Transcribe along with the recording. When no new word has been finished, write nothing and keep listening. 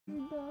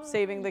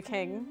saving the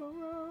king.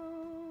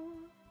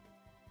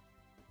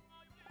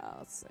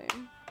 Let's see.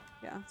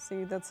 Yeah,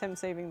 see, that's him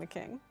saving the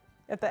king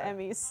at the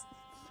Emmys.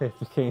 Save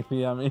the king at the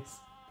Emmys.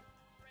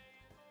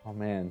 Oh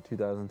man,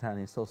 2010,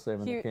 he's still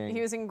saving the king.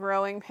 He was in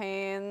Growing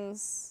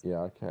Pains.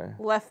 Yeah, okay.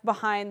 Left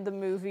Behind the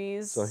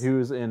movies. So he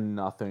was in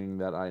nothing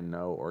that I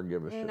know or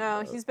give a shit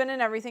about. No, he's been in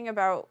everything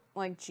about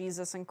like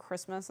Jesus and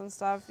Christmas and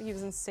stuff. He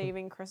was in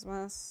Saving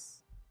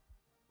Christmas.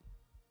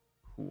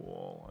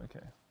 Cool,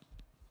 okay.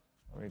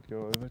 Let me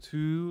go over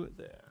to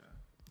there.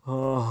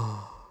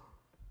 Oh.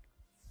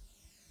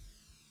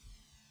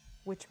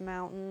 Witch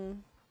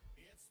Mountain.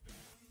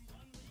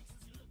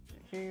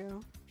 Here you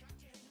go.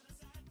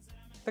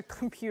 The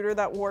computer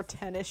that wore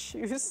tennis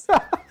shoes.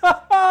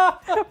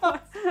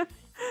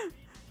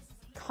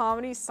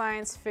 Comedy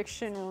science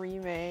fiction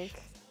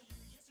remake.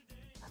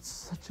 That's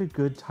such a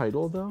good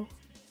title, though.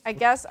 I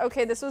guess,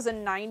 okay, this was a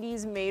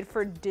 90s made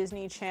for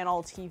Disney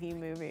Channel TV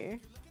movie.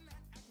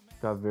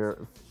 Got very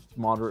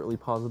moderately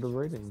positive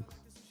ratings.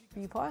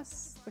 B+,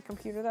 the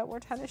computer that wore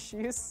tennis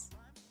shoes.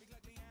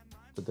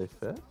 Did they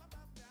fit?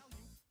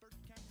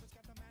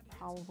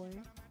 Probably.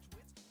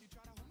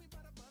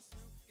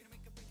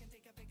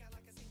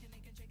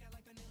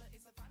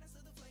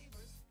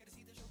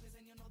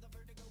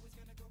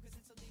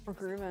 We're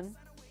grooving.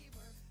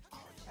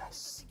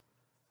 Yes.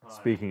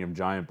 Speaking of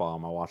Giant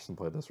Bomb, I watched them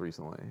play this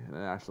recently, and it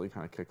actually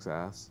kind of kicks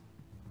ass.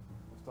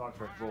 Star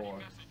Trek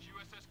Borg.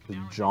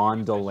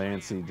 John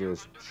Delancey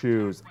just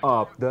chews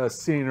up the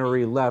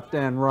scenery left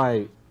and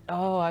right.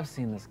 Oh, I've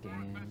seen this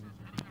game.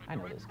 I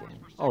know this game.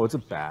 Oh, it's a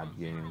bad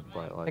game,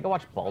 but I like... think I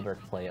watched Baldric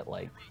play it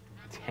like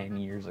 10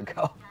 years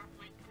ago.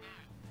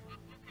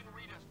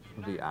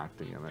 The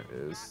acting in it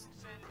is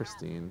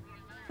pristine.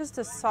 Just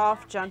a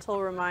soft,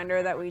 gentle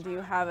reminder that we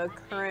do have a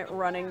current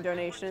running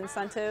donation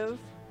incentive.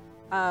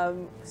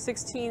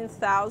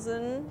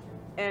 16,000,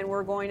 and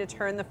we're going to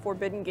turn the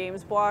Forbidden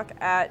Games block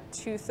at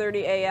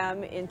 2:30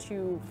 a.m.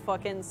 into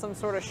fucking some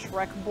sort of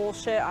Shrek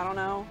bullshit. I don't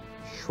know.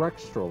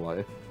 Shrekster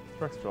life.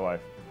 Shrekster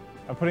life.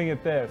 I'm putting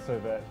it there so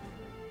that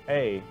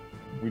A,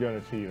 we don't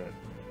achieve it,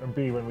 and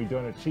B, when we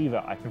don't achieve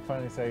it, I can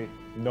finally say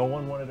no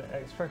one wanted an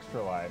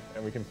extra life,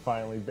 and we can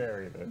finally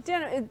bury this.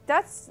 Dan,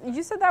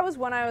 you said that was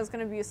when I was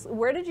going to be asleep.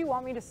 Where did you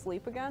want me to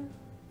sleep again?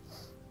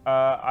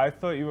 I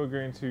thought you were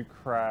going to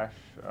crash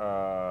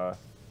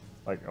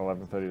like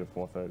 11:30 to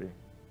 4:30.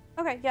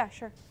 Okay, yeah,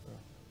 sure.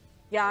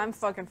 Yeah, I'm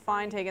fucking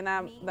fine taking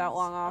that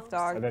long off,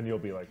 dog. And then you'll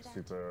be like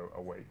super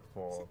awake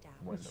for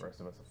when the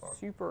rest of us are fucked.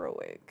 Super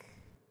awake.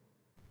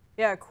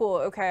 Yeah, cool.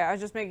 Okay, I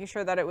was just making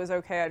sure that it was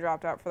okay I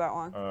dropped out for that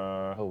long.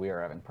 Oh, we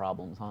are having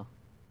problems, huh?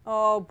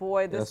 Oh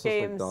boy, this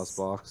game's... game's... like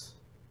DOSBox.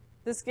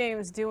 This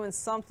game's doing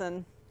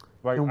something.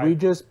 Like, Can we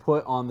just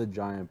put on the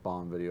Giant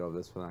Bomb video of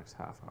this for the next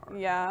half hour?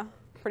 Yeah,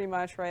 pretty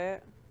much,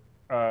 right?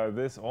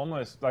 This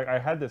almost, like, I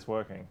had this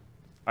working.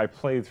 I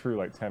played through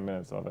like 10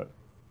 minutes of it.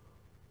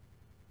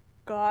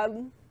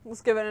 God,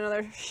 let's give it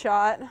another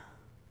shot.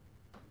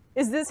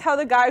 Is this how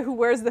the guy who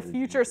wears the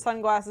future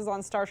sunglasses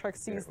on Star Trek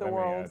sees the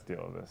world? Let me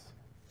deal with this.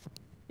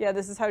 Yeah,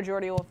 this is how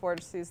Geordie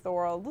LaForge sees the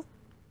world. Do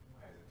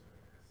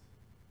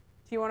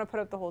you want to put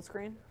up the whole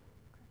screen?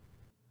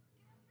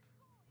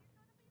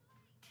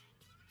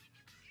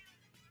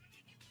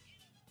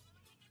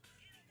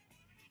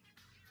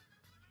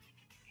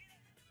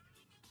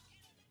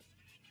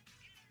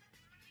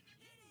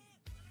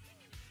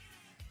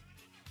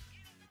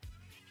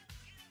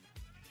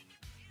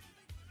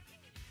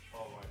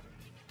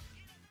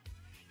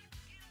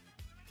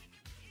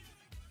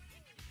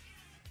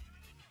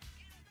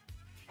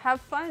 Have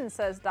fun,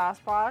 says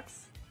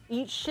DOSBox.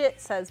 Eat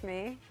shit, says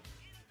me.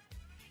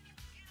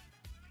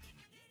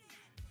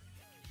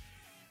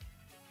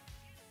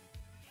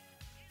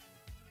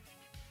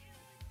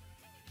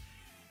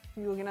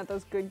 You looking at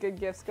those good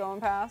gifts going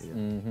past? Yeah.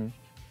 Mm-hmm.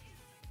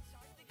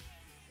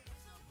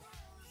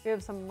 We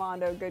have some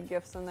Mondo good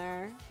gifts in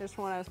there. Just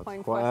when I was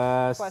playing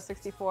Quest. Quest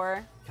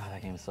 64. God,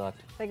 that game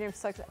sucked. That game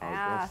sucks Oh,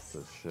 ass.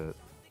 that's the shit.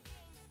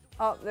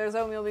 Oh, there's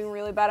Oatmeal being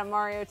really bad at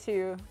Mario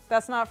 2.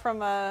 That's not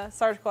from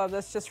Sarge Club,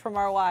 that's just from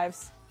our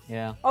lives.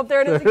 Yeah. Oh,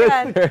 there it is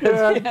again.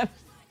 Yeah.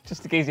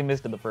 Just in case you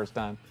missed it the first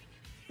time.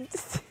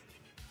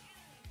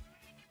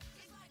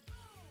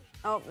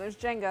 Oh, there's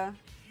Jenga.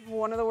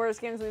 One of the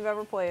worst games we've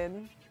ever played.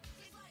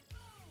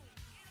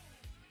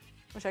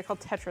 Which I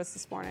called Tetris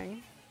this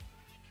morning.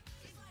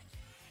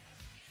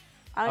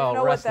 I don't even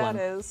know wrestling. what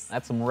that is.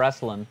 That's some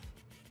wrestling.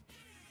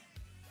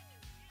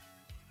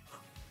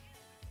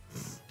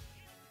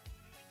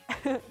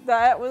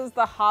 That was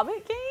the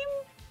Hobbit game?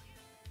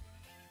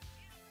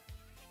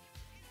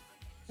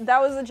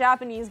 That was a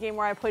Japanese game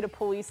where I played a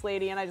police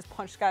lady and I just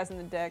punched guys in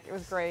the dick. It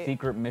was great.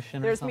 Secret mission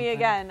or There's something? me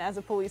again as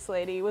a police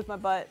lady with my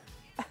butt.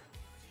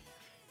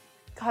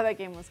 God, that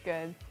game was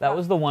good. That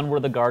was the one where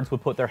the guards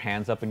would put their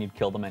hands up and you'd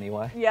kill them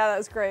anyway. Yeah, that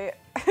was great.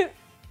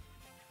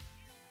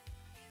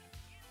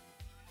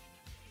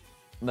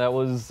 That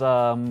was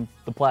the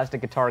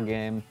plastic guitar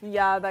game.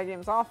 Yeah, that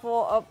game's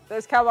awful. Oh,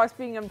 there's Cowbox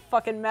being a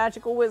fucking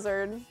magical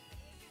wizard.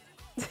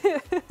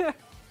 Good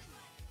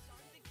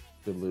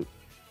loot.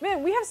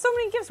 Man, we have so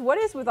many gifts. What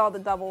is with all the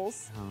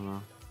doubles? I don't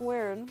know.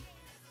 Weird.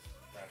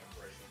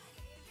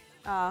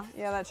 Ah,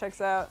 yeah, that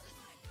checks out.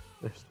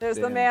 There's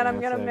the Dan man I'm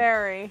gonna dancing.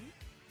 marry.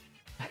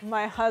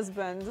 My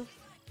husband.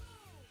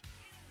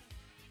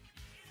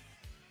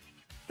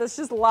 That's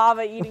just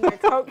lava eating a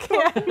Coke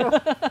can.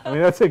 I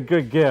mean, that's a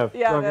good gift.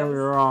 Yeah, Don't it get me is.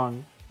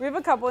 wrong. We have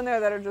a couple in there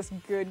that are just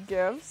good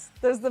gifts.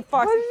 There's the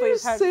Why Foxy did you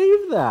Please Head.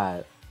 save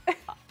that?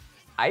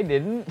 I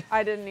didn't.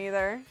 I didn't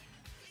either.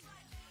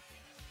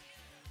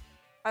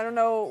 I don't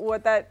know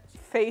what that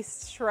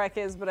face Shrek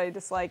is, but I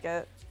dislike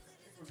it.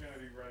 We're gonna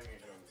be running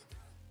it home.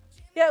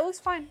 Yeah, it looks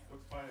fine.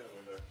 Looks fine in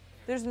the window.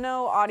 There's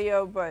no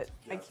audio, but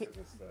I can't.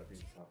 As I'm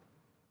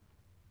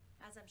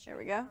There sure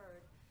we you've go.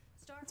 heard,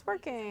 Starfleet It's is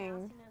working.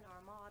 amassing an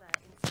armada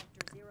in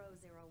Sector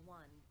 001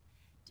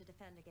 to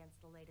defend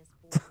against the latest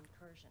Borg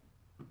incursion.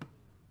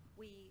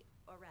 We,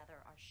 or rather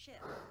our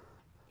ship,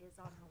 is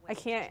on her way. I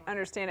to can't join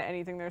understand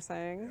anything they're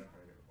saying.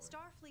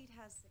 Starfleet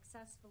has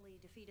successfully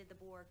defeated the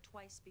Borg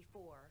twice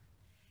before,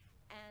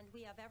 and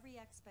we have every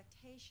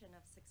expectation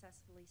of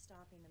successfully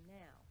stopping them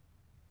now.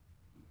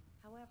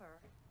 However,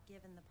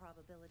 given the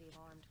probability of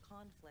armed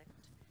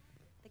conflict,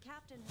 the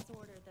captain has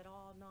ordered that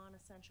all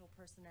non-essential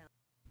personnel,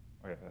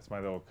 Okay, that's my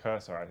little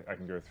cursor. I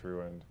can go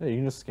through and Yeah, you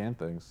can just scan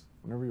things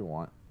whenever you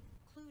want.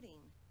 including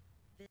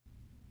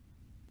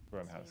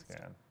learn how to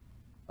scan.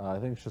 I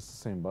think it's just the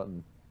same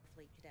button.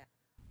 fleet cadets.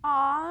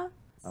 Aw,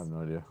 I have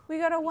no idea. we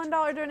got a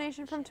 $1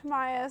 donation from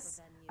Tomias.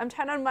 I'm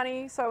 10 on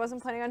money, so I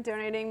wasn't planning on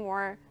donating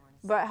more,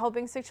 but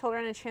helping sick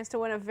children and a chance to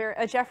win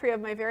a Jeffrey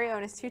of my very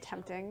own is too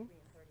tempting.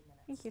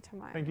 Thank you,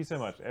 Tomias. Thank you so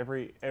much.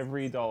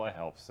 Every dollar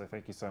helps, so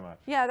thank you so much.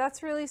 Yeah,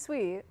 that's really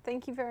sweet.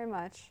 Thank you very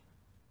much.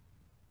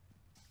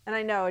 And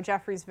I know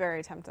Jeffrey's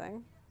very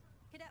tempting.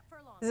 Cadet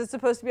Furlong, Is it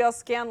supposed to be all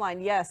scan line?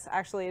 Yes,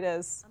 actually it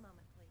is. a moment,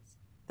 please.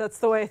 That's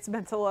the way it's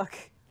meant to look.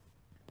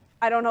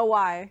 I don't know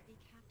why. The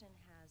captain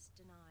has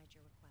denied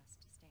your request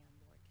to stay on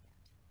board,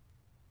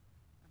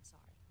 cadet. I'm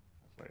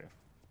sorry. Later.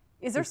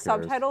 Is there cares?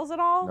 subtitles at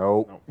all?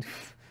 Nope. Nope. 10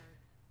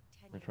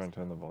 We're years trying to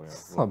turn the volume up.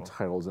 a little.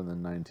 Subtitles in the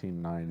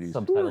 1990s.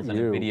 Subtitles Who in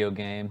are a you? video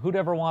game. Who'd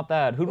ever want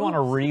that? Who'd want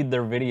to Oops. read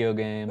their video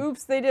game?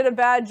 Oops, they did a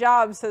bad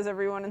job, says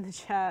everyone in the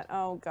chat.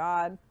 Oh,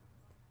 God.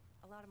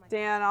 A lot of my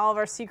Dan, all of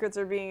our secrets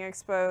are being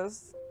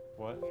exposed.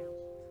 What? now,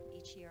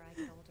 each year I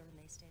get older and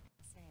they stay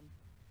the same.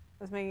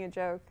 I was making a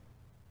joke.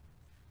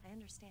 I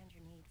understand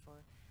your need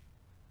for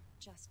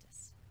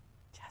justice.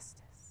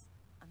 Justice.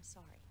 I'm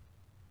sorry.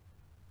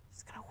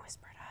 She's gonna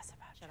whisper to us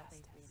about Shuttle Bay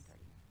 3 in justice. 30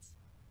 minutes.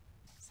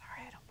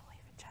 Sorry, I don't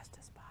believe in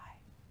justice. Bye.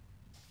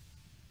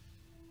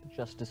 The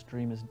Justice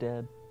Dream is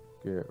dead.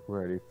 Get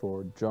ready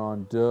for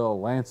John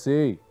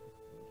Delancey.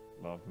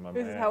 Love my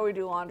This man. is how we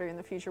do laundry in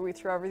the future. We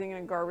throw everything in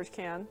a garbage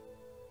can.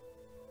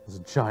 There's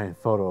a giant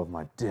photo of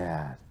my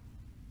dad.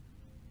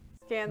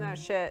 Scan that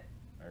shit.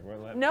 Alright, well,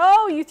 let-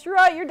 No, you threw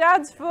out your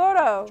dad's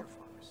photo.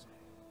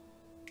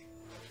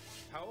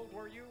 How old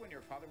were you when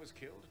your father was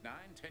killed? 9,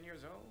 10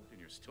 years old? And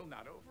you're still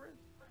not over it?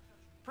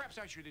 Perhaps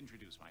I should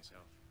introduce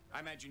myself. I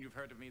imagine you've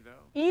heard of me,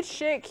 though. Eat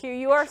shit, Q.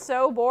 You are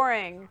so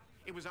boring.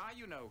 It was I,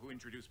 you know, who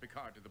introduced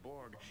Picard to the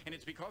Borg. And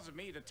it's because of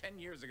me that 10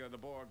 years ago the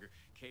Borg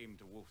came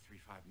to Wolf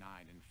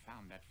 359 and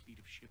found that fleet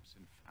of ships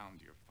and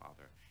found your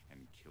father and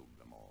killed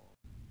them all.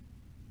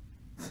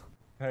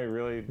 Hey,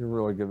 really? You're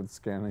really good at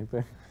scanning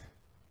things.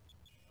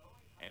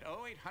 At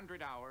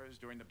 0800 hours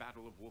during the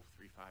Battle of Wolf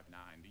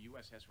 359, the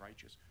USS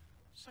Righteous,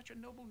 such a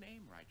noble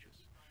name,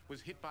 Righteous,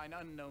 was hit by an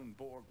unknown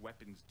Borg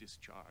weapons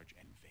discharge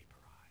and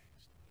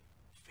vaporized.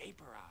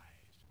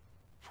 Vaporized.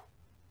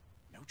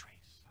 No trace.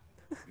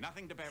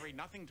 Nothing to bury,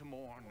 nothing to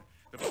mourn.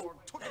 The Borg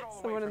took it all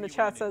away Someone in from the you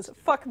chat an says, instant.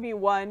 fuck me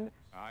one.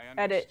 I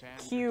Edit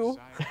understand Q.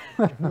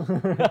 your desire.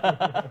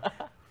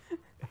 They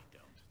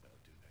don't, though,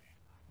 do they?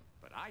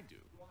 But I do.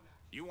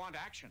 You want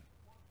action.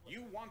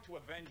 You want to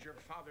avenge your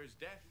father's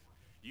death.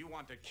 You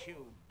want to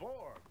kill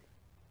Borg.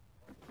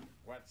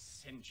 What's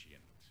sentient?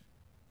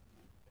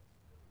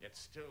 Yet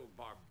still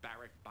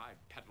barbaric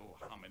bipedal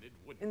hominid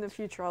wouldn't. In the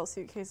future, all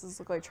suitcases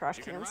look like trash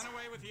You can cans. run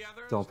away with the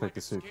others Don't pick like the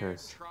a scared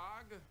suitcase.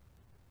 Trog,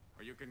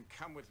 or you can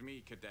come with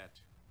me, cadet.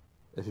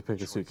 If you pick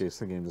the suitcase,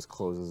 the game just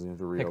closes and you have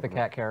to Pick reopen the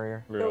cat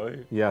carrier. Really?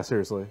 it. Yeah,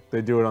 seriously.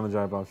 They do it on the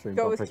Giant Bomb stream.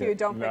 Go Don't with pick Q, it.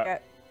 don't pick No.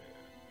 it.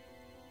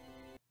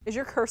 Is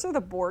your cursor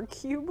the Borg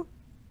cube?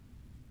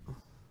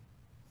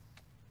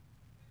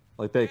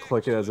 Like they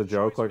click it as a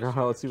joke, like,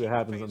 oh, let's see what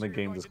happens, and the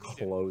game just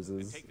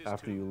closes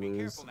after you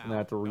lose, and they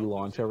have to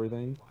relaunch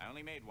everything. I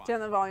only made one.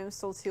 Dan, the volume's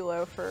still too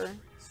low for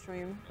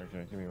stream.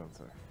 Okay, give me one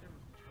sec.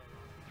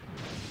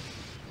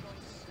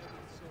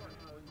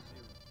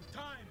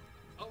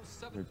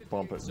 We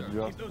bump it just Keep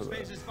those for that.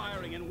 phases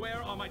firing, and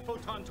where are my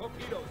photon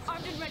torpedoes?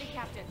 Armed and ready,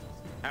 Captain.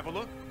 Have a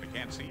look. I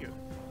can't see you.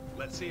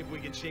 Let's see if we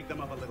can shake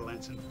them up a little,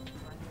 Ensign.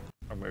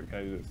 I'm okay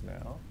to do this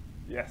now.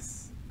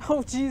 Yes.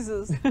 Oh,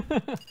 Jesus.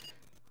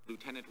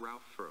 Lieutenant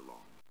Ralph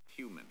Furlong,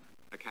 human,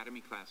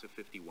 Academy class of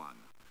 51,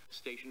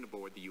 stationed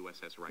aboard the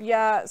USS Righteous.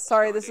 Yeah,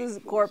 sorry, this is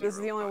Stardate Glorp. This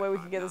is the only way we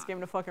could get this 40559.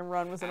 game to fucking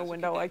run was in a As a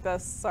window cadet. like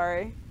this.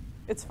 Sorry.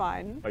 It's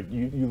fine. Like,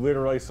 you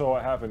literally saw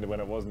what happened when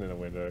it wasn't in a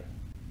window.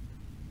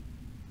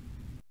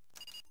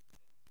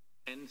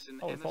 Ensign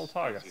Oh, it's old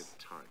Targus.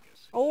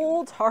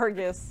 Old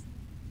Targus.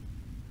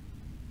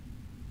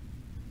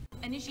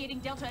 Initiating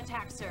Delta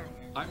attack, sir.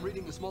 I'm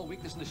reading a small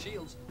weakness in the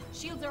shields.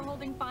 Shields are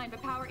holding fine,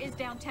 but power is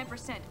down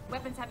 10%.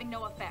 Weapons having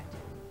no effect.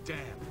 Damn,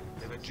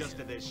 they've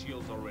adjusted their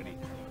shields already.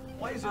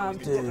 Why is it always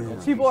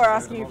difficult? People are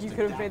asking if you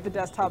could have made the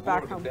desktop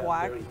background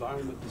black.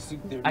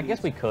 I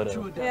guess we could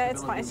have. Yeah,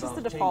 it's fine. It's just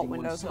the default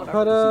Windows. Whatever.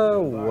 Coulda,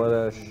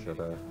 woulda,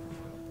 shoulda.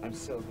 I'm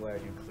so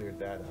glad you cleared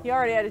that up. You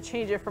already had to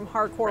change it from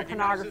hardcore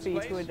Recognize this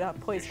pornography to a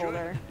place?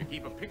 placeholder. You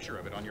keep a picture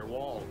of it on your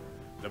wall.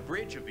 The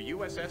bridge of the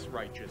USS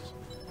Righteous.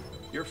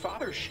 Your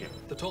father's ship.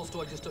 The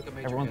Tolstoy just took a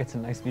major Everyone hit. gets a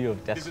nice view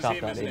of This is him,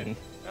 isn't desktop.80. it?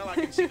 Well, I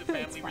can see the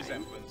family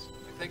resemblance.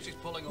 I think she's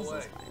pulling This away.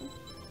 is fine.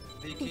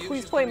 The Please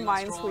Kyushu's play coming on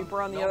strong.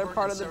 Minesweeper on the other Melbourne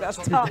part and of the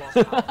Saratoga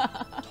desktop.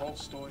 lost power.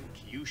 Tolstoy,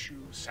 Kyushu,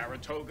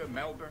 Saratoga,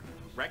 Melbourne.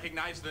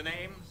 Recognize the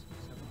names?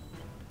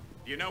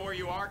 Do you know where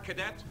you are,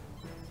 cadet?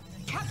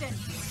 Captain!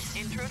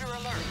 Intruder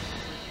alert.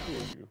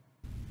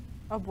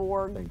 A I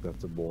Borg. think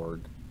that's a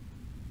Borg.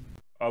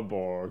 A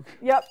Borg.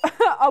 Yep,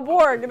 a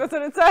Borg. That's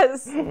what it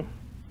says.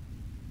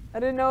 I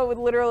didn't know it would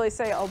literally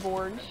say a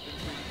Borg.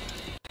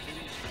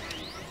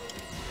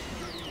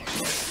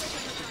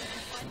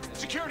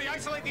 Security,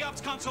 isolate the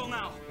ops console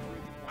now.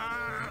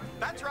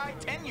 That's right,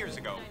 10 years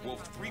ago,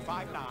 Wolf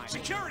 359.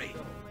 Security!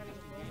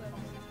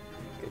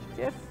 Good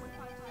GIF.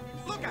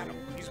 Look at him.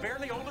 He's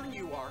barely older than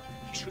you are.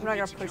 I'm not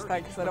gonna push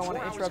that because I don't want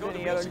to interrupt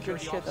any other good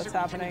shit that's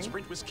happening.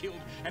 Sprint was killed,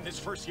 and this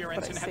first-year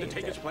But I ensign had to saved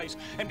take it. his place.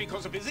 And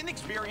because of his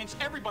inexperience,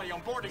 everybody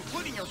on board,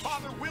 including your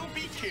father, will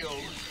be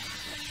killed.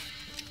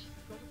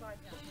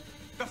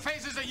 The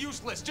phases are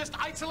useless. Just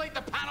isolate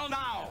the panel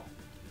now.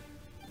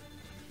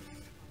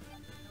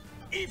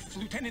 If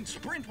Lieutenant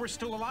Sprint were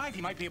still alive,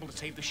 he might be able to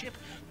save the ship.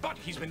 But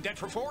he's been dead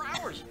for 4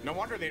 hours. No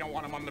wonder they don't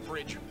want him on the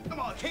bridge. Come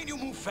on, can't you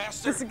move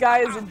faster? This guy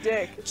is a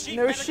dick. Chief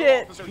No Medical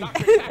shit. Officer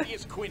Dr.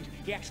 Thaddeus Quint.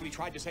 He actually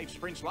tried to save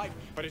Sprint's life,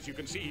 but as you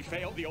can see, he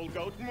failed, the old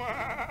goat.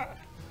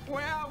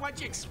 Well,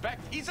 what'd you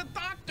expect? He's a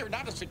doctor,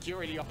 not a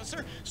security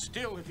officer.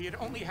 Still, if he had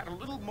only had a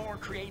little more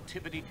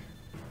creativity.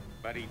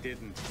 But he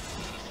didn't.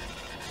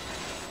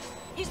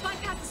 He's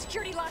bypassed the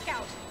security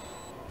lockout.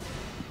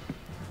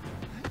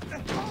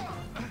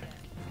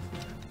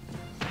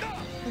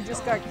 He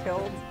just got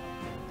killed.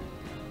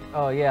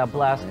 Oh yeah,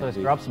 Blasphemous.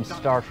 Drop some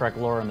Star Trek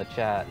lore in the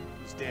chat.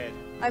 He's dead.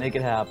 Make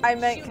it happen. I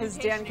meant because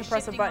Dan can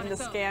press a button to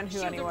scan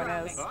who anyone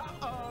is.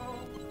 Uh-oh.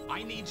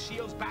 I need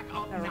shields back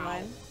up Never now.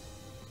 mind.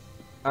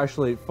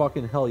 Actually,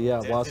 fucking hell yeah,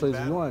 Blastlaze,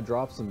 if you want to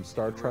drop some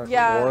Star Trek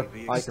Yeah. lore,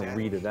 I can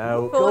read it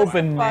out. Full Go as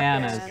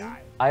bananas. fucking-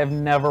 I have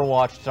never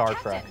watched Star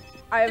Trek.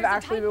 I have There's a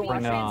actually been type B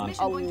watching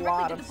transmission a going directly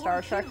lot to of the Star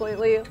Borg Trek cube.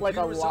 lately, like a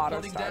Computers lot of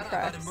uploading Star data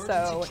Trek, about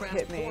so emergency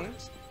hit me.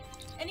 transporters.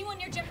 Anyone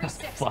near Jeffrey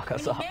 6. Fuck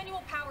us we need up.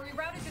 manual power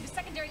rerouted through the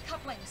secondary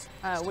couplings.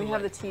 We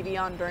have the TV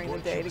on during the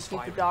day to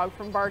keep the dog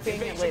from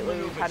barking, and lately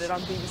we've had it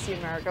on BBC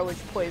America, which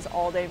plays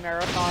all-day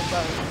marathons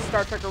of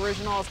Star Trek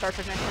Original, Star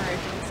Trek Next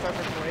Generation, and Star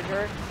Trek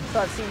Voyager. So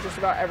I've seen just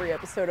about every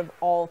episode of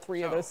all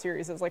three of those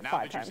series like 5 now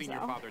that you've times seen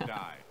now. your father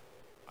die,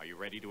 are you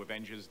ready to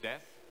avenge his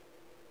death?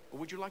 Or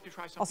would you like to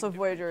try something Also, different?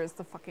 Voyager is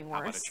the fucking How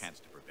about worst. a chance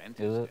to prevent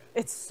Is his it? death?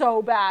 It's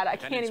so bad. I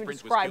can't Lieutenant even Sprint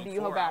was describe to killed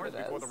you how 4 bad hours it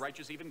before the is.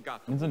 Righteous even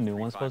got Is the new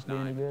one supposed to be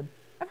any 359. good?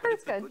 I've heard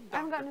it's If the good. I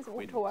haven't gotten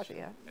Dr. to watch it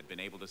yet. Had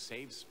been able to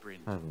save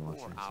Sprint I haven't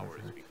watched 4 it so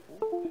hours far.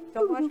 before.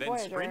 Don't watch Then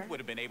Voyager. Sprint would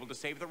have been able to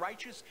save the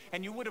Righteous,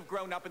 and you would have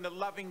grown up in the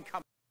loving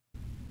company.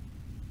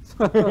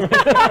 Hold on a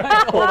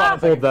second. Hold that I'm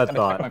gonna check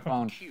thought. my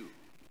phone. Q,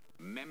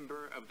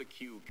 member of the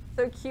Q.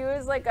 So Q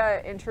is like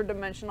a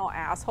interdimensional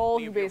asshole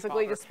who Leave your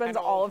basically father just spends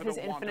and all all of for his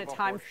the want infinite of a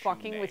time horseshoe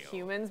fucking with nail.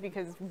 humans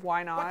because why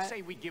What not?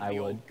 say we give I the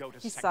would. old goat a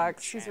He second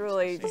sucks. He's chance to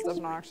really save just Sprint's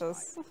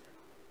obnoxious. life?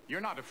 You're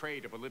not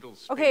afraid of a little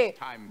Okay,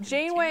 space-time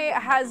Janeway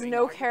continuum has meddling, no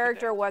are you,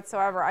 character cadet?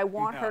 whatsoever. I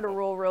want her to No.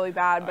 rule really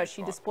bad, I but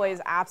she thought displays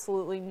not.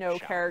 absolutely no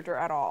Shall character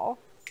at all.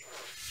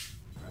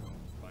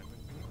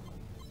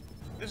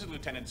 This is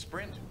Lieutenant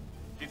Sprint.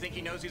 Do you think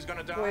he knows he's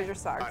gonna die? Voyager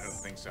sucks. I don't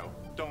think so.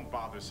 Don't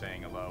bother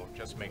saying hello.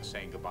 Just makes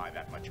saying goodbye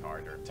that much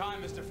harder.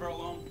 Time, Mr.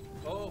 Furlong.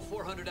 Oh,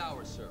 400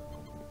 hours, sir.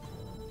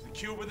 Is the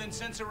cube within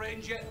sensor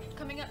range yet?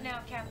 Coming up now,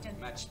 Captain.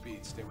 Match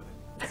speed, stay with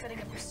it.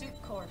 Setting a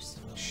pursuit course.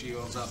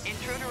 Shields up.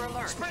 Intruder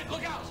alert. Sprint,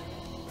 look out!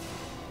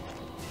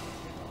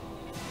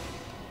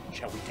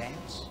 Shall we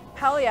dance?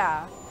 Hell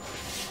yeah.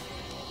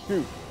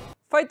 Shoot.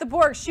 Fight the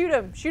Borg. Shoot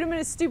him. Shoot him in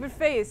his stupid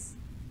face.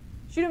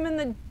 Shoot him in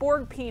the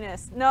Borg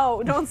penis.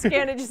 No, don't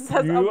scan it. Just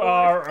says a You Borg.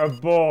 are a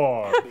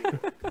Borg.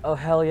 Oh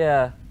hell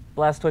yeah.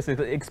 Blastoise is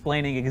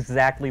explaining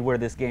exactly where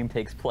this game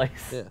takes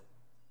place. Yeah.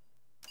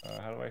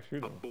 How do I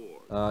shoot him?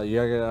 You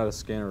gotta get out of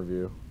scanner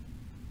view.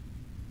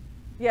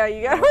 Yeah,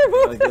 you gotta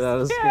remove Get out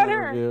the of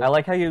scanner. view. I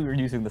like how you were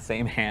using the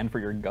same hand for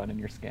your gun and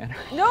your scanner.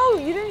 No,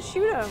 you didn't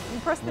shoot him. You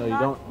pressed the No, you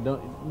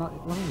knock.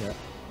 not yet.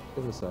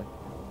 Give it a sec.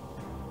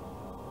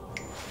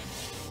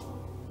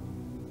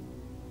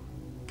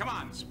 Come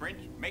on,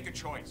 Sprint. Make a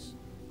choice.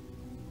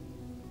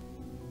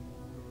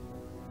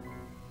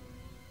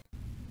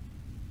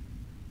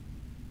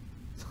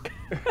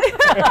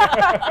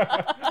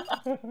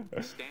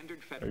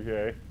 Standard federal.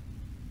 Okay.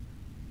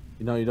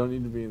 You know, you don't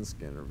need to be in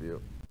scanner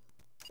view.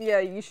 Yeah,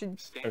 you should.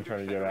 I'm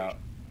trying to get out.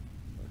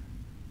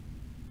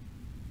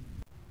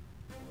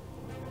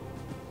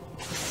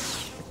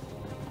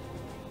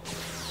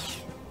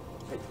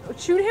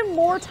 Shoot him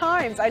more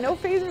times. I know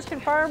phasers can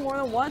fire more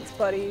than once,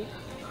 buddy.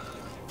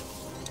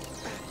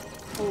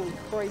 Oh,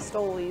 Christ,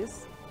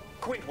 Olies.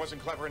 Quint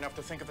wasn't clever enough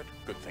to think of it.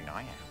 Good thing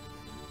I am.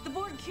 The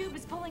Borg cube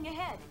is pulling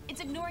ahead. It's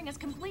ignoring us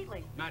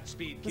completely. Match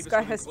speed. This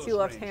guy has two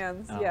left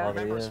hands. Yeah.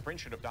 Remember, Sprint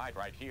should have died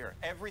right here.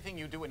 Everything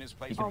you do in his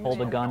place. He can hold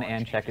a gun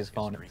and check his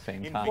phone at the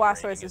same time.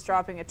 Blastoise is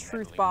dropping a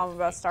truth bomb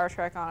about Star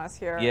Trek on us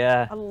here.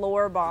 Yeah. A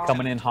lore bomb.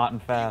 Coming in hot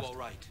and fast. All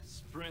right.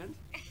 Sprint?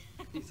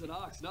 He's an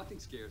ox. Nothing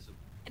scares him.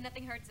 And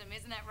nothing hurts him,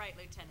 isn't that right,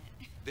 Lieutenant?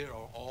 There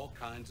are all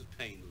kinds of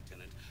pain,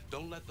 Lieutenant.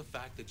 Don't let the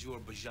fact that you are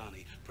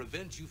Bajani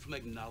prevent you from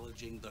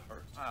acknowledging the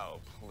hurt. Oh,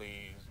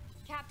 please.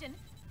 Captain,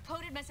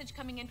 coded message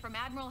coming in from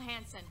Admiral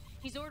Hansen.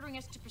 He's ordering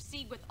us to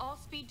proceed with all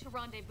speed to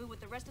rendezvous with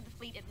the rest of the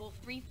fleet at Wolf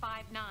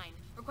 359,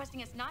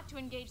 requesting us not to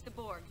engage the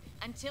Borg.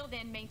 Until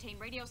then, maintain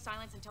radio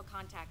silence until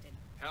contacted.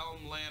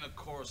 Helm laying a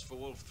course for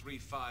Wolf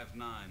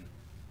 359.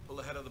 Pull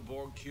ahead of the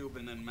Borg cube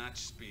and then match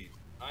speed.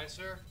 Aye,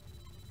 sir.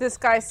 This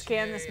guy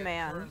scanned this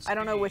man. I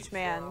don't know which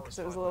man because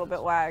it was a little bit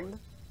lagged.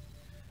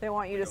 They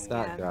want you to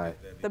scan. That guy.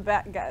 The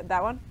bat guy.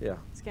 That one? Yeah.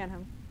 Scan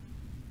him.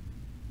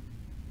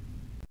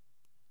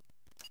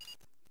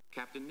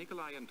 Captain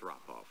Nikolai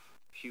Andropov,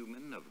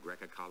 human of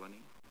Greca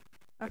colony.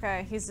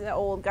 Okay, he's an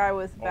old guy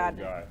with bad.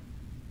 Old guy.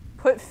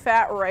 Put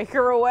Fat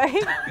Riker away.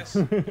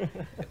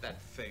 Get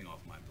that thing off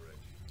my bridge.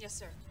 Yes,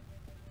 sir.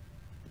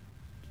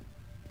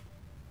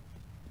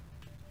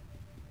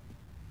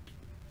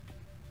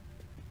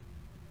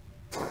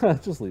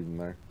 Just leave him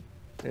there.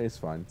 Yeah, he's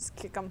fine. Just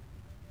kick him.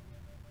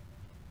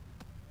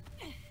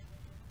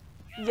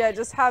 Yeah,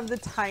 just have the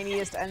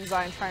tiniest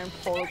enzyme try and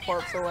pull the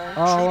corpse away.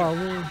 Oh,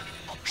 well,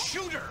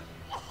 Shoot her!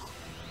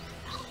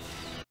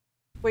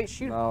 Wait,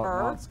 shoot no,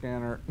 her? not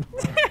scanner.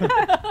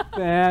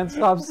 Man,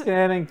 stop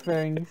scanning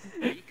things.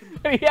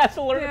 He has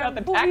to learn Damn, about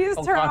the please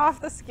tactical turn concept.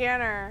 off the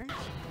scanner.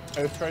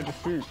 I just tried to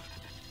shoot.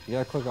 You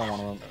gotta click on one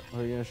of them. Who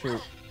are you gonna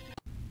shoot?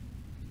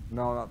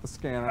 No, not the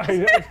scanner.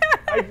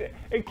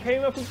 It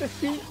came up with the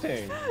shoot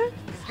thing.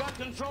 He's got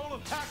control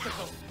of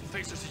tactical. The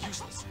phasers are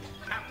useless.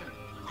 Captain,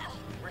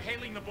 we're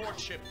hailing the Borg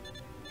ship.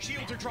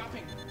 Shields are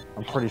dropping.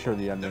 I'm pretty sure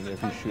the ending,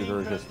 if you shoot her,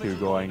 is just you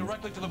going,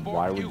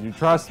 why would you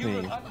trust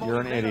me? You're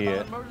an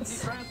idiot.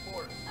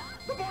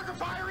 The Borg are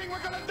firing,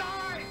 we're gonna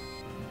die!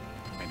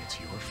 And it's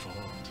your fault.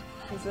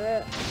 Is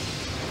it?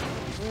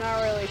 I'm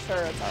not really sure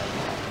it's our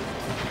fault.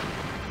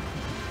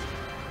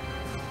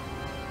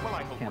 Well,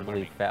 I hope Can't we're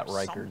believe learning Fat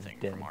Riker's something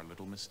dead. from our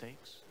little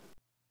mistakes.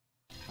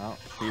 Oh,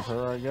 shoot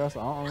her, I guess? I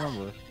don't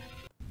remember.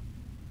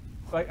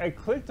 Like, I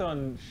clicked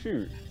on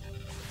shoot.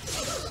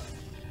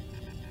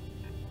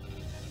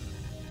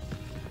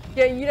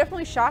 Yeah, you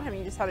definitely shot him.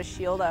 You just had a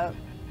shield up.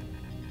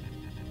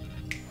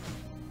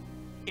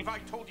 If I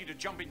told you to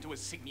jump into a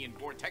Signian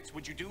vortex,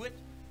 would you do it?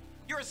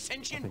 You're a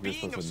sentient this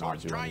being of does not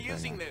sorts. do Try anything,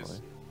 using this.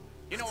 actually.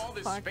 You know, all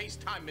this Fuck.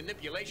 space-time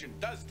manipulation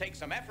does take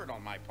some effort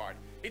on my part.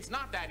 It's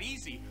not that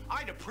easy.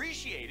 I'd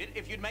appreciate it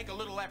if you'd make a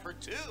little effort,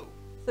 too.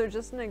 So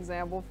just an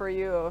example for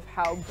you of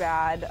how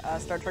bad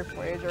Star Trek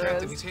Voyager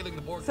Captain, is. he's hailing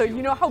the Borg So cube.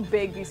 you know how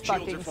big these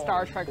Shields fucking are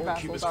Star falling. Trek Borg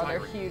cube vessels is are. They're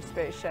firing. huge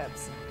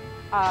spaceships.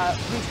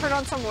 We turn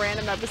on some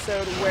random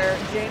episode where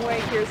Janeway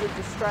hears a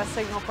distress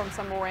signal from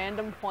some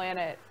random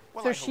planet.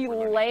 Well, So I she hope we're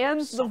learning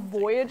lands the something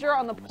Voyager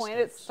on the from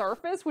planet's mistakes.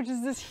 surface, which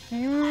is this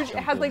huge. It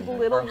has like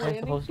little Aren't they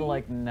landing. supposed to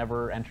like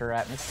never enter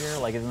atmosphere?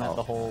 Like, isn't that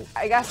the whole?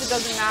 I guess it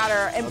doesn't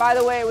matter. And by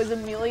the way, it was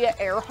Amelia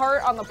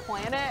Earhart on the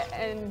planet,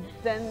 and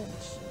then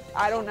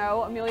I don't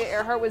know. Amelia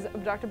Earhart was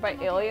abducted by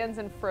aliens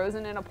and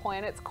frozen in a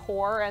planet's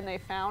core, and they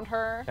found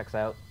her. Checks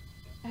out.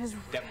 It was,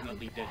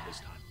 Definitely dead this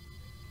time.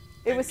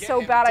 it was Get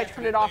so him bad I definitely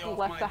turned it off and off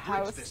left my the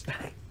bridge house. this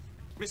time.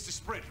 Mr.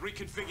 Sprint,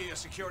 reconfigure your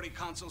security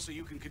console so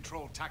you can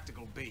control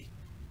Tactical B.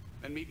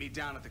 Then meet me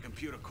down at the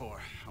computer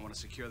core. I want to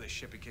secure this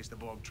ship in case the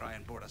Borg try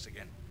and board us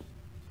again.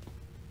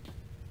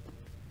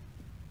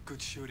 Good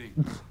shooting.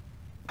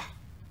 How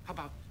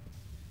about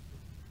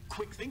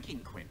quick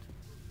thinking, Quint?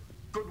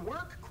 Good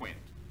work, Quint.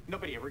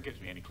 Nobody ever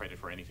gives me any credit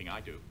for anything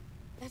I do.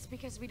 That's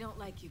because we don't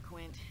like you,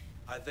 Quint.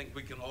 I think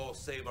we can all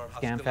save our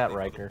Scan hostility Fat for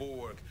Riker. the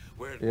Borg,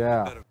 where it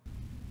Yeah. better.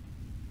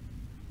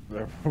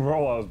 The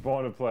role I was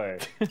born to play.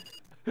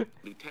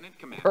 Lieutenant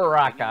Commander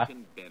Baraka.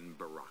 Bennington Ben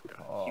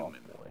Baraka, Oh,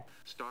 human. boy.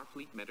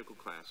 Starfleet medical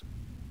class.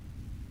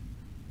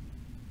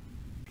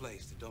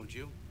 Placed, don't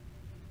you?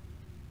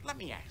 Let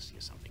me ask you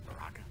something,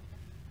 Baraka.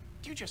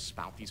 Do you just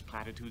spout these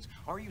platitudes,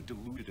 or are you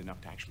deluded enough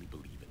to actually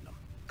believe in them?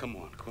 Come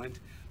on, Quint.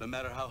 No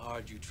matter how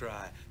hard you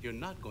try, you're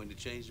not going to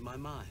change my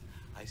mind.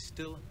 I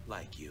still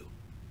like you.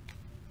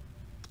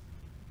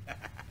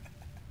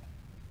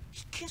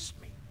 She kissed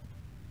me.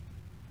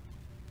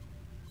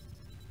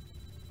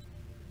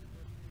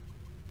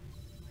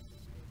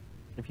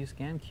 If you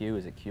scan Q,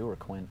 is it Q or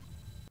Quint?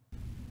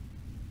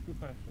 Good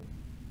question.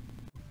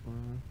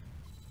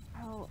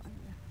 Oh,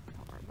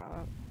 don't worry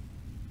about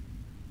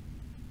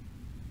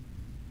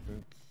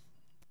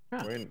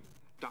it. Wait.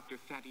 Dr.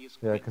 Thaddeus.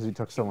 Yeah, because he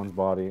took someone's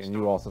body, and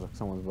you also took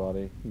someone's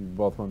body. You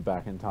both went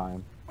back in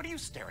time. What are you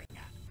staring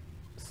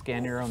at?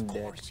 Scan your own dick.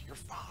 Of course, your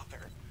father.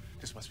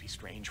 This must be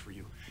strange for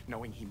you,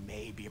 knowing he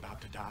may be about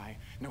to die,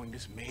 knowing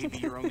this may be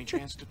your only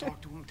chance to talk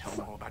to him. Tell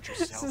him all about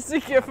yourself. This is a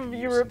gif of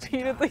you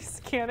repeatedly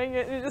scanning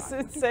it and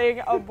just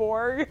saying a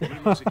Borg.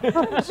 Let's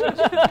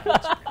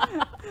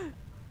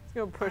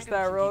go push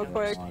that real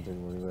quick. I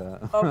didn't believe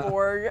that. A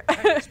Borg.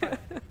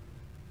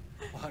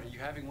 What, are you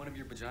having one of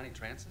your Bajani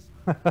trances?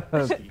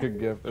 That's a good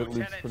gift. It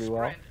leaps pretty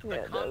well. Yeah,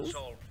 it does.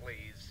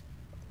 please.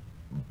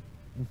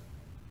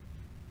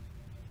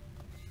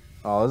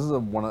 Oh, this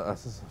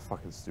is a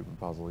fucking stupid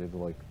puzzle. You have to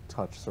like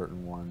touch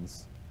certain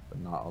ones, but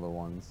not other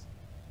ones.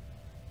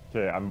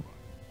 Okay,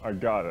 I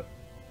got it.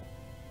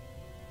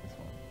 This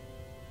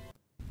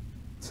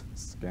one.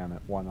 Scan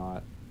it. Why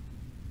not?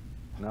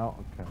 No.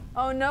 Okay.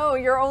 Oh no,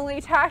 your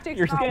only tactic's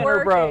Your not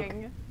scanner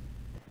working. broke.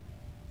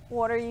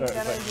 What are you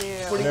gonna do?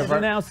 What are you gonna do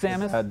now,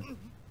 Samus?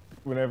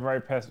 Whenever I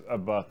press a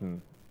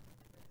button,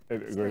 it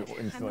goes I'm the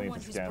instantly one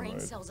into whose scan brain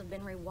mode. cells have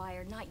been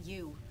rewired, not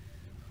you.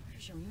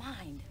 Where's your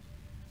mind?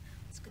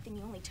 It's a good thing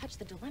you only touched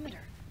the delimiter.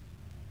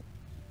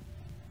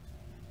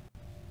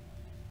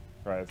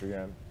 Try this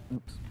again.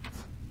 Oops.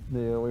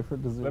 Yeah, wait for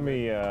it to zoom. Let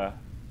me,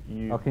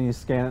 Oh, can you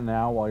scan it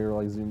now while you're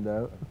like zoomed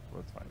out?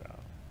 Let's find out.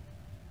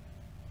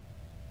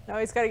 No,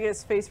 he's got to get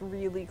his face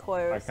really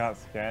close. I can't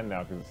scan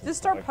now because Just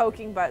start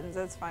poking buttons.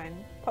 That's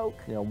fine. Poke.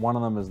 Yeah, one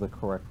of them is the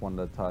correct one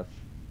to touch.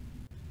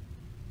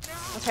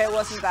 Okay, it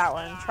wasn't that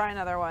one. Try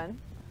another one.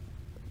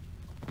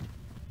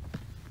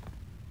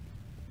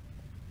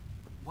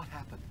 What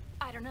happened?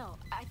 I don't know.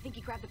 I think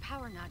he grabbed the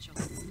power nodule.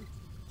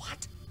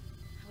 What?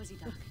 How is he,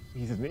 Doc?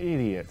 He's an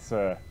idiot,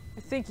 sir. I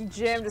think he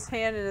jammed his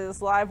hand into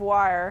this live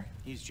wire.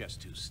 He's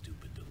just too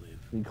stupid to live.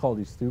 He called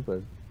you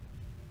stupid.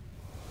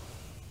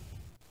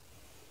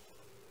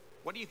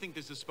 What do you think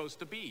this is supposed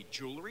to be?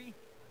 Jewelry?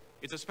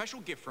 It's a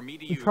special gift for me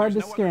to You use. tried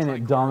There's to no scan other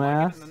it, tricorder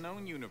like dumbass. in the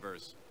known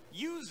universe.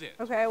 Use it.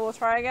 Okay, we'll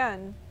try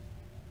again.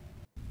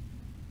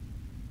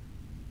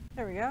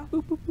 There we go.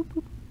 Boop, boop, boop,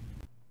 boop.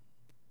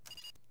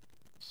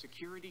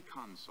 Security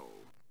console.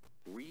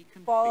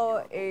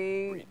 Follow Reconfigurable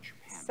a bridge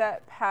panel.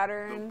 set Though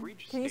pattern.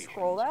 bridge Can you stations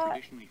scroll that?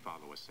 traditionally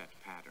follow a set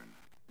pattern.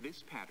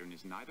 This pattern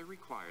is neither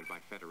required by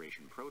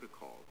Federation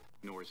protocol,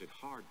 nor is it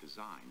hard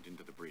designed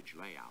into the bridge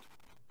layout.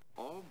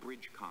 All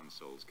bridge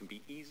consoles can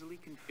be easily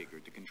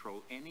configured to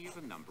control any of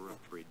a number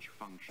of bridge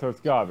functions. So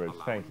it's garbage,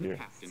 allowing thank the you.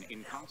 captain,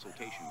 in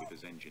consultation with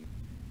his engine.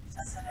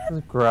 Just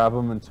grab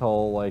them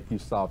until like you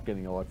stop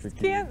getting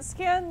electrocuted.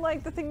 Scan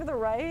like the thing to the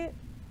right.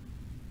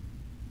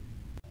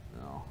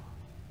 No.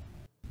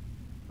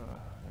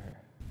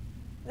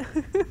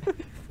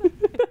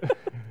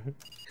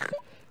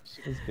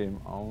 This game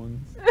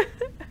owns.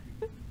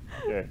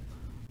 Okay.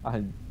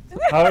 I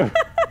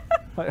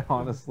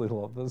honestly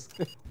love this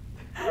game.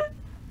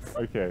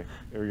 Okay,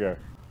 here we go.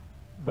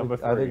 Number I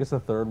think three. it's the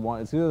third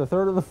one. It's either the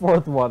third or the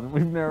fourth one.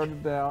 We've narrowed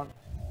it down.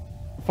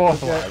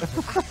 Fourth one.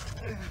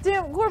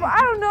 Damn, Gorb, I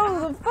don't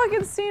know. The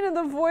fucking scene of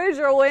the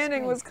Voyager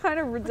landing was kind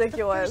of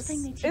ridiculous.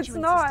 It's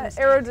not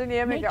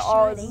aerodynamic at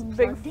all. It's this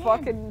big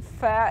fucking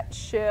fat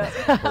shit.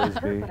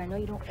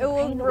 It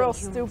looked real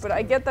stupid.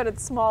 I get that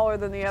it's smaller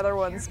than the other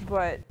ones,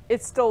 but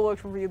it still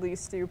looked really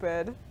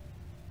stupid.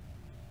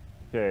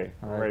 Okay,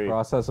 All right, ready.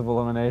 process of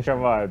elimination.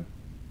 Come on.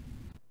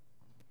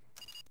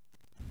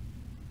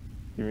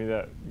 Give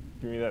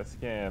me that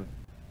scan.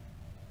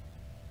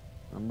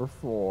 Number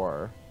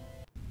 4.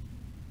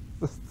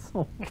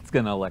 It's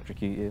gonna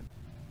electrocute you.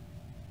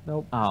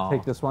 Nope. Oh.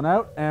 Take this one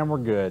out, and we're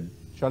good.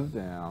 Shut it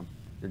down.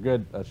 You're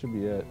good. That should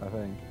be it, I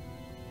think.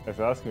 It's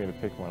asking me to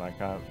pick one. I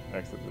can't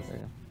exit this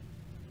thing.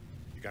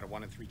 You got a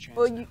 1 in 3 chance.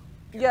 Well,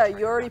 yeah,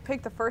 you already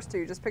picked the first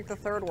 2. Just pick the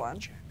third one.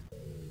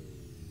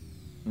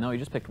 No, you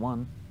just picked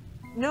one.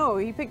 No,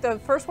 he picked the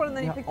first one and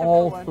then he Yeah, picked the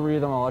all third one. 3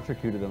 of them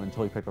electrocuted him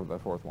until he picked up the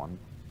 4th one.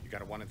 You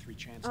got a 1 in 3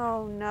 chance.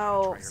 Oh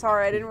no,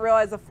 sorry, I didn't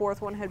realize the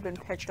 4th one had been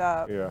picked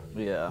up. Yeah.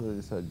 Yeah.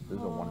 They said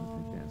there's a 1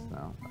 in 3 chance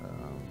now.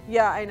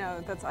 Yeah, I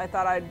know. I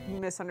thought I'd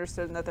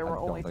misunderstood and that there I were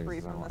don't only think 3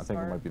 it's the from one. the I think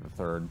it start. might be the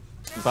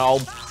 3rd.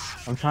 Bulb.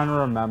 I'm trying to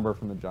remember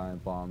from the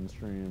Giant Bomb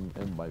stream.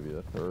 It might be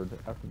the 3rd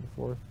after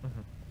the 4th.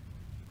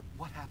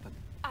 What happened?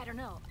 I don't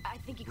know. I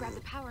think he grabbed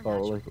the power Oh,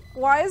 nodule. like,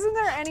 Why isn't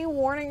there any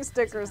warning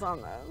stickers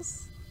on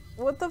this?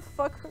 What the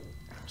fuck?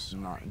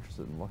 I'm not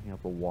interested in looking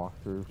up the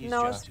walkthrough.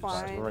 No, it's I've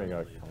fine. already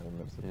got a couple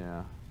minutes.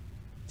 Yeah.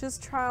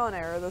 Just trial and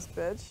error this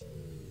bitch.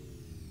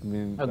 I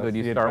mean, How that's good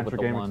you the start with adventure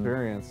the game 1.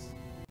 experience.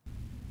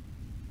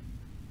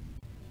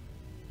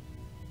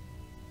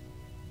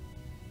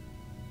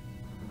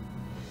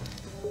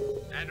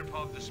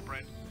 Andropov the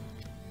Sprint.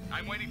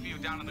 I'm waiting for you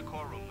down in the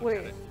core room, Wait.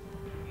 Lieutenant.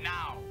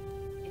 Now!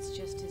 It's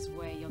just his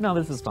way. You'll No,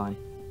 get this is used to fine. it.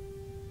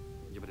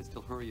 Yeah, but I'd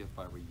still hurry if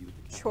I were you. The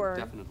captain Sure.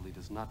 definitely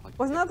does not like.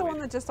 Wasn't that the one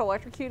that just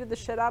electrocuted the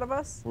shit out of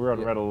us? We're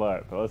on red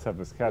alert, but let's have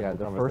this casual Yeah,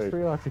 the conversation. first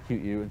 3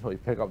 electrocute you until you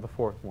pick up the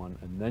 4th one,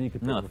 and then you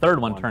can. No, pick the up third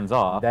fifth one turns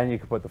off. Then you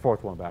can put the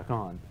 4th one back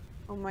on.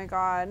 Oh my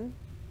god.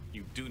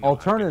 You do know how to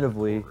get to the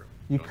Alternatively, core room,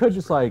 you don't could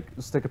just like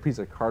stick a piece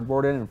of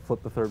cardboard in and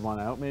flip the 3rd one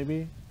out,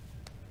 maybe.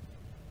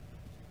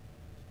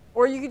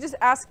 Or you could just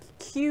ask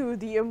Q,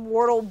 the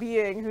immortal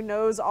being who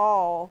knows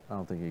all. I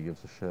don't think he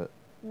gives a shit.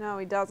 No,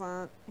 he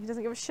doesn't. He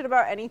doesn't give a shit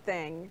about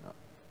anything.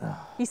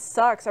 He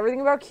sucks.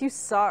 Everything about Q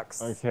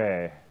sucks.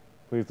 Okay.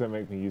 Please don't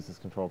make me use this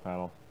control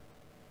panel.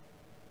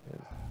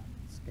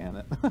 Scan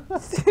it.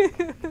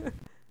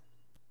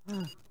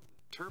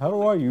 How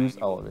do I use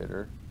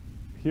elevator?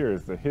 Here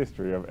is the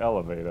history of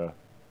elevator.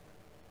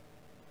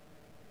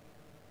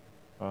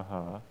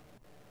 Uh-huh.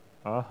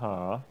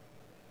 Uh-huh.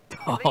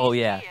 Oh,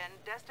 yeah.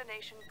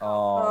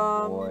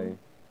 Oh, boy.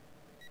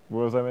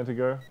 Where was I meant to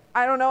go?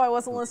 I don't know. I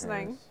wasn't Who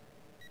listening. cares?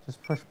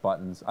 Just push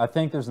buttons. I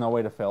think there's no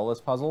way to fail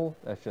this puzzle.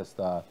 It's just,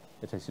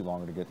 it takes you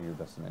longer to get to your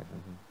destination.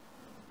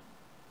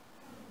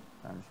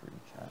 I'm just reading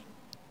chat.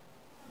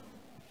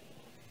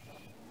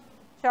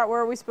 Chat, where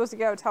are we supposed to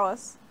go? Tell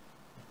us.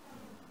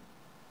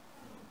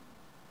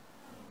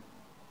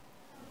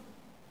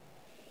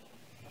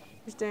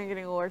 Just Dan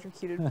getting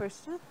electrocuted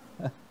pushed.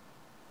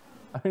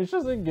 It's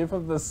just a gif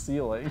of the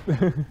ceiling.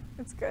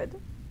 It's good.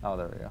 Oh,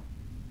 there we go.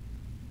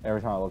 Every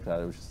time I looked at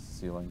it, it was just the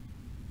ceiling.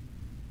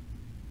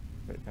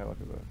 Wait, can I look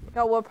at this?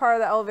 No, what part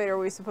of the elevator are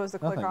we supposed to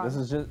click Nothing. on? This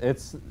is just,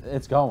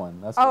 it's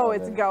going. That's the oh,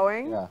 it's elevator.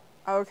 going? Yeah.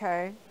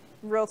 Okay.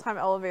 Real-time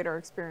elevator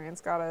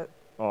experience. Got it.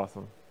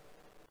 Awesome.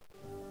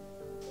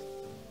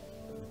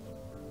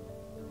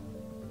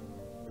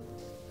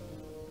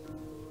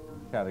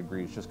 Cat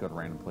agrees. Just go to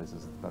random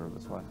places. It's better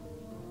this way.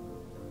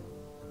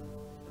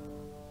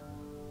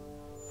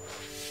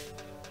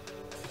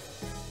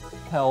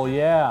 Hell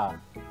yeah.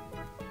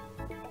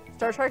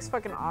 Star Trek's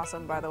fucking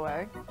awesome, by the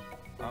way.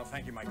 Oh,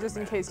 thank you, my Just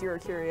in case you were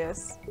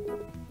curious.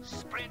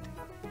 Sprint,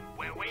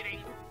 we're waiting.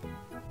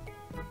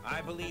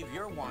 I believe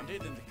you're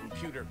wanted in the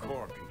computer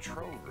core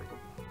control room.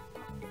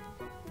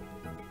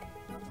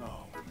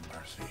 Oh,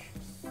 mercy.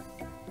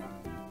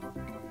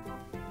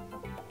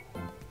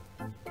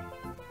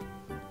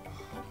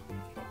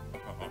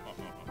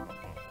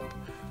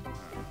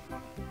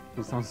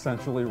 Please don't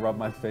sensually rub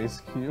my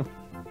face, Q.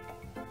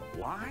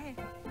 Why?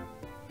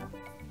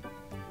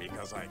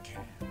 Because I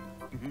can.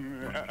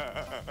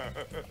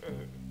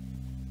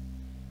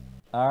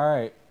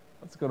 Alright,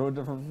 let's go to a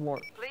different floor.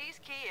 Please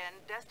key in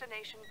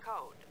destination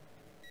code.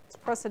 Let's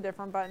press a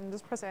different button.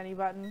 Just press any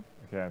button.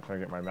 Okay, I'm trying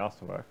to get my mouse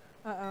to work.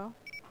 Uh-oh.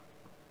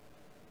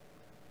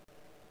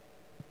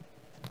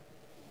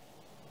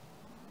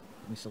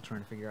 We still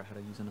trying to figure out how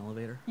to use an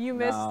elevator? You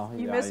missed, No,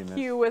 you yeah, missed you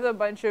Q with a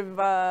bunch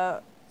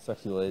of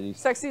Sexy ladies.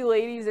 sexy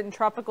ladies and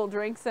tropical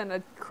drinks and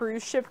a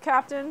cruise ship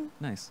captain.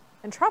 Nice.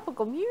 And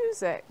tropical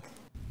music.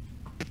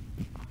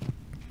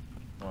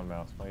 Come on,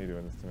 mouse. Why are you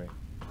doing this to me?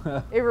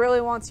 It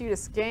really wants you to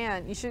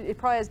scan. You should. It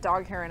probably has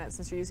dog hair in it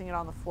since you're using it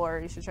on the floor.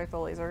 You should check the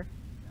laser.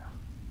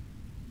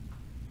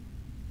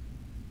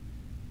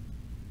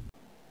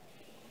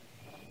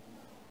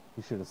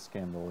 You should have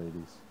scanned the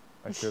ladies.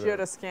 You should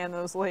have scanned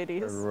those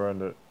ladies. I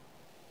ruined it.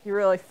 You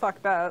really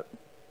fucked up.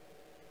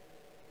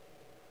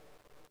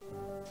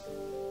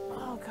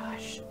 Oh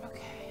gosh.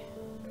 Okay.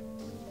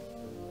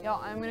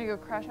 Y'all, I'm gonna go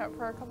crash out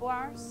for a couple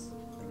hours.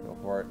 Go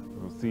for it.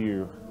 We'll see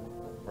you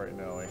right in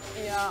LA.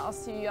 Yeah, I'll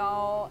see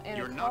y'all in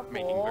You're a not couple.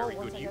 making very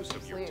once good I go use to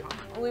of your sleep. time.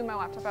 I'll leave my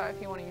laptop out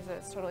if you want to use it.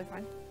 It's totally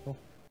fine. Cool.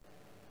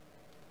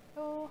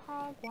 Oh,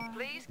 hogwash.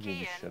 Please You give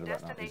key a shit in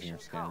about not using destination your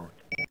scanner. code.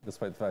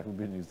 Despite the fact we've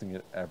been using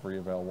it every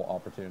available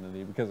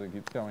opportunity because it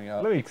keeps coming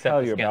up. Let me Except tell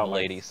the you scan about my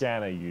ladies.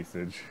 scanner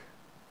usage.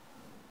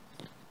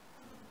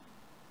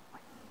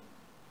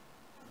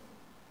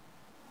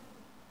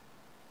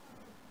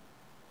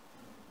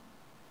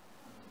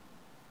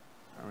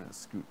 I'm gonna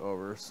scoot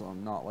over so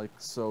I'm not like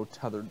so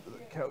tethered to the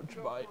couch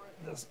by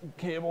this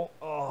cable.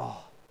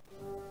 Oh,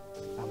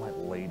 I might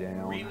lay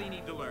down. Really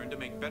need to learn to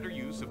make better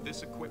use of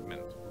this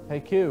equipment. Hey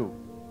Q,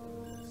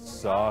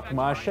 suck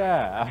my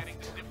shaft. Getting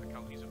the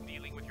difficulties of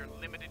dealing with your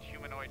limited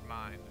humanoid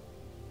mind.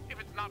 If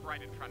it's not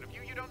right in front of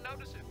you, you don't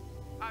notice it.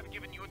 I've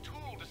given you a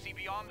tool to see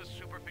beyond the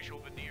superficial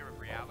veneer of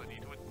reality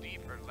to a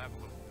deeper level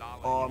of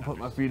knowledge. Oh, I'm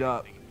putting my feet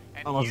up.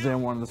 Unless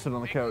Dan wanted to sit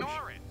on the couch.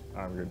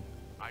 I'm good.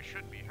 I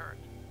should be hurt.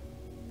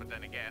 But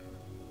then again,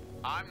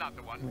 I'm not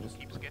the one who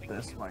keeps getting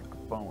This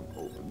microphone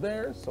over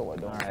there so I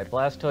don't. Alright,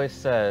 Blastoise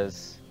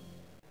says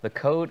the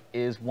code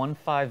is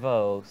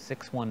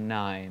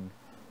 150619.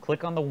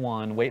 Click on the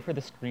 1, wait for the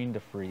screen to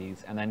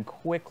freeze, and then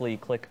quickly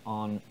click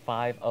on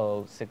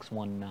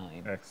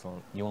 50619.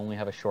 Excellent. You only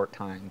have a short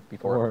time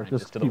before Or it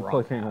ranges just to the keep wrong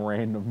clicking path.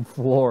 random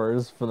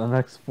floors for the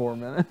next 4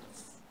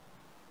 minutes.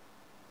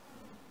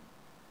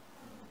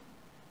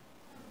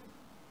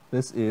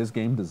 This is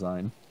game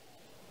design.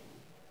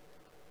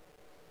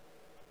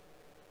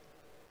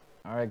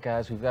 Alright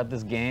guys, we've got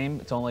this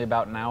game. It's only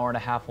about an hour and a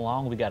half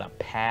long. We gotta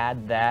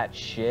pad that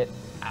shit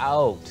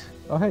out.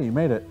 Oh hey, you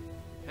made it.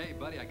 Hey,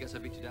 buddy, I guess I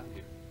beat you down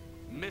here.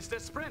 Mr.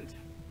 Sprint,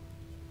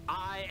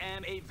 I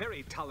am a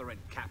very tolerant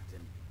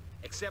captain,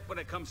 except when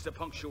it comes to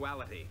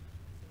punctuality.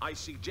 I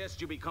suggest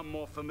you become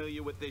more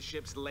familiar with this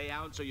ship's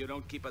layout so you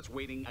don't keep us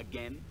waiting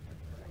again.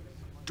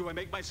 Do I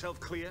make myself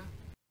clear?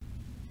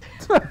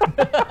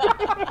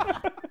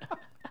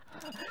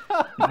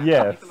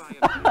 Yes.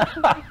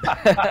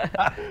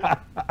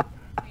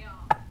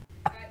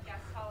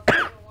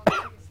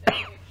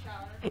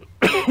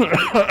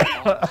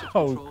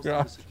 Oh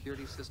god.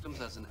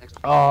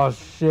 Oh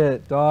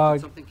shit,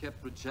 dog.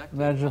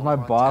 Imagine if my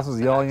boss was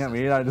yelling at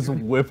me and I just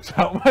whipped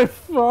out my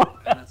phone.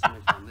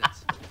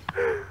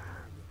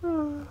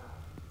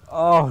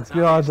 Oh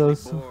god, that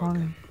was so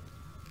funny.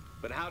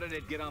 But how did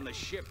it get on the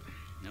ship,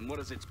 and what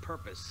is its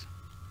purpose?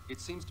 It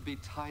seems to be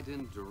tied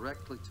in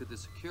directly to the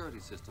security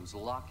systems,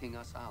 locking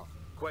us out.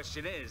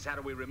 Question is, how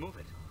do we remove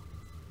it?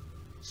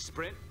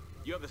 Sprint,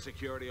 you're the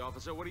security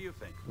officer. What do you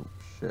think? Oh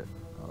shit,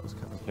 that was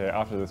kind of... Okay,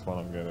 after this one,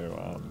 I'm going to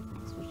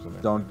switch to the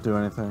next. Don't do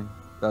anything.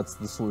 That's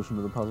the solution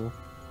to the puzzle.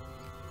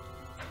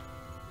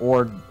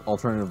 Or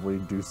alternatively,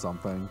 do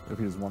something if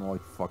you just want to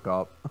like fuck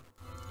up.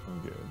 I'm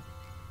good.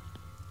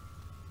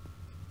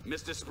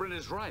 Mr. Sprint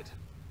is right.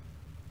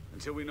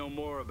 Until we know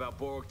more about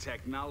Borg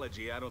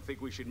technology, I don't think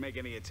we should make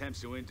any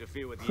attempts to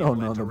interfere with the Oh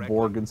no, the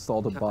Borg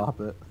installed a bop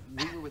it.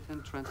 We were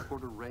within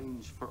transporter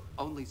range for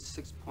only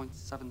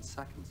 6.7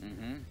 seconds.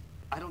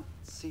 I don't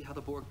see how the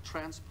Borg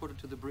transported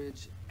to the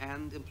bridge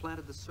and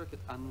implanted the circuit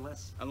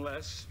unless...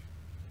 Unless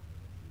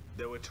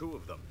there were two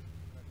of them.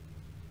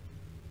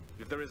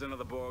 If there is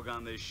another Borg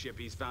on this ship,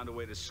 he's found a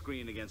way to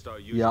screen against our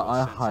usual Yeah, I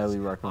senses. highly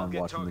recommend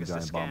watching the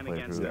Giant Bomb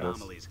playthrough of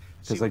this.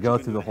 Because they go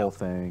through the whole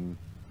thing.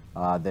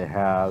 They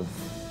have...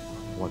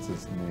 What's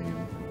his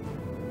name?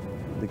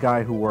 The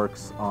guy who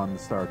works on the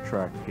Star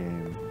Trek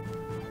game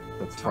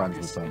that's friends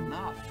with them.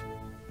 Enough.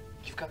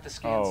 You've got the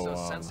scan so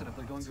sensitive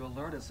they're going to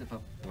alert us if a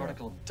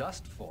particle of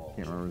dust falls.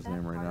 Can't remember his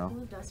name right now.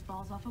 Dust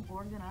falls off a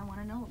Borg, then I want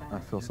to know about I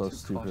feel so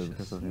stupid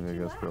because I think that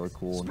guy's really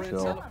cool and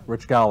Sprint's chill. up.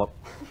 Rich Gallop.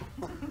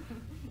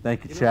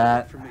 Thank you,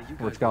 chat.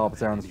 Rich Gallop is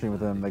there on the stream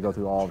with him. They go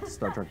through all of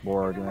Star Trek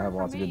Borg and they have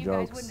lots of good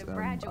jokes,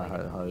 and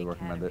I highly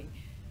recommend it.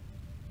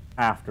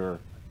 After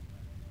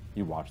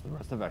you watch the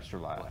rest of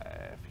Extra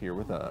Life here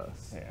with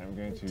us. Okay, I'm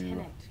going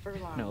to...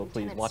 No,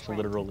 please watch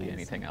literally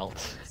anything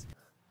else.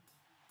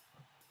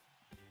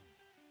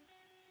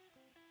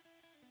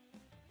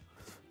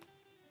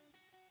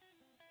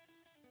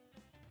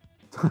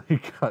 You're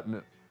cutting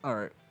it. All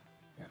right.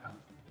 Yeah.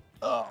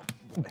 Oh,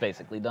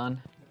 basically done.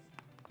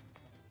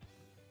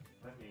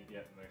 Let me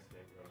get the next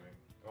game going.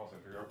 Also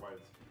figure out why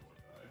this people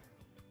would die.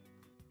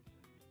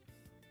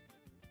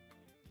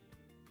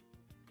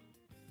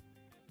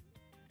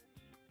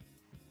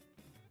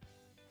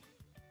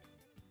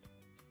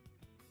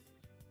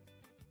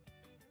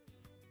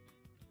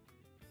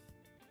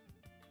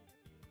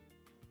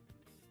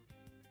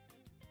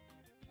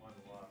 One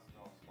lost,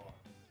 no spot.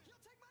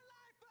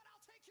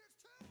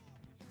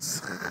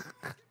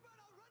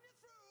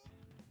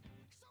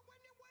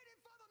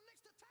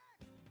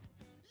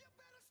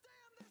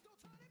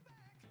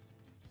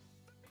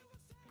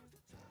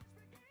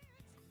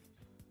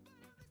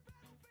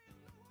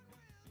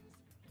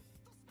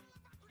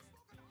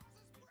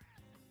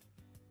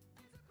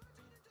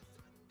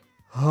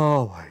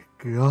 Oh my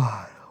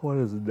god. What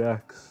is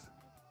next?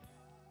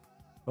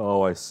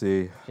 Oh, I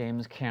see.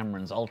 James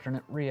Cameron's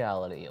alternate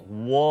reality.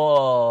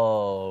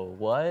 Whoa.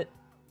 What?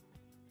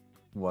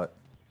 What?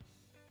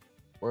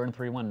 We're in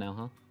 3-1 now,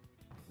 huh?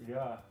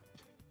 Yeah.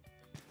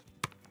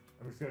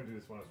 I'm just going to do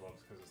this one as well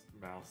just because it's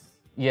mouse.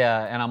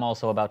 Yeah, and I'm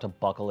also about to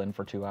buckle in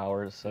for 2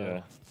 hours,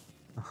 so...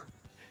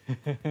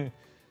 Yeah. Don't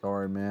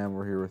worry, man.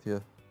 We're here with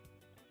you.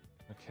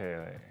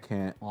 Okay.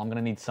 Can't. Well, I'm going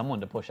to need someone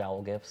to push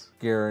owl gifts.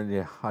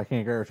 Yeah, I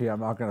can't guarantee I'm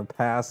not going to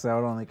pass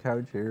out on the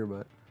couch here,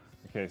 but...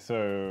 Okay,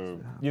 so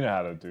you know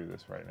how to do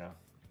this right now.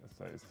 It's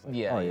like,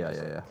 Yeah, oh,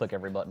 yeah. Click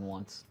every button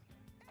once.